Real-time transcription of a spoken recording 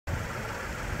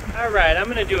Alright, I'm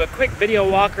going to do a quick video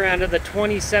walk around of the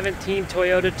 2017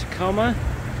 Toyota Tacoma.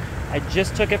 I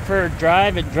just took it for a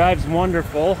drive. It drives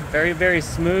wonderful, very, very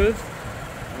smooth.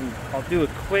 And I'll do a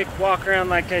quick walk around,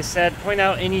 like I said, point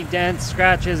out any dents,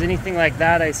 scratches, anything like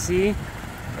that I see.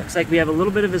 Looks like we have a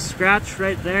little bit of a scratch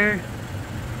right there.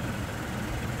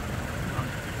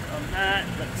 On that,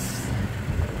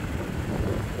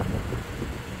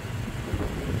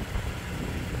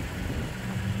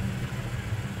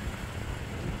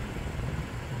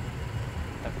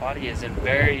 the body is in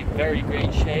very, very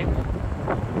great shape.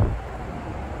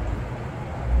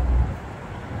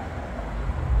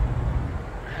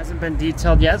 Hasn't been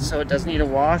detailed yet, so it does need a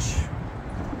wash.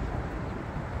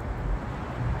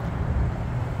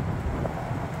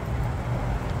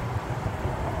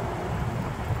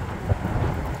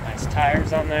 Nice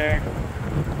tires on there.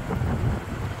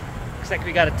 Looks like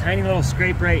we got a tiny little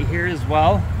scrape right here as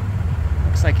well.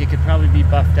 Looks like it could probably be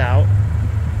buffed out.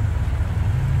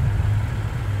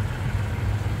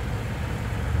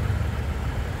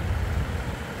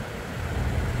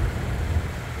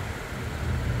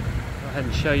 Go ahead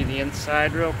and show you the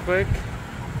inside real quick.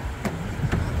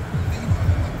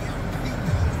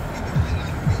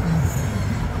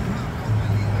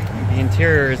 The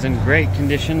interior is in great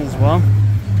condition as well.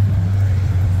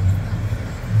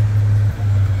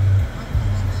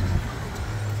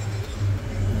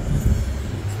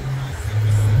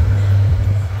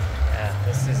 Yeah,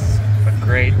 this is a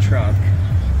great truck.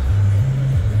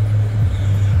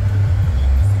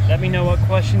 Let me know what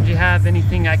questions you have,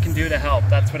 anything I can do to help.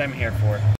 That's what I'm here for.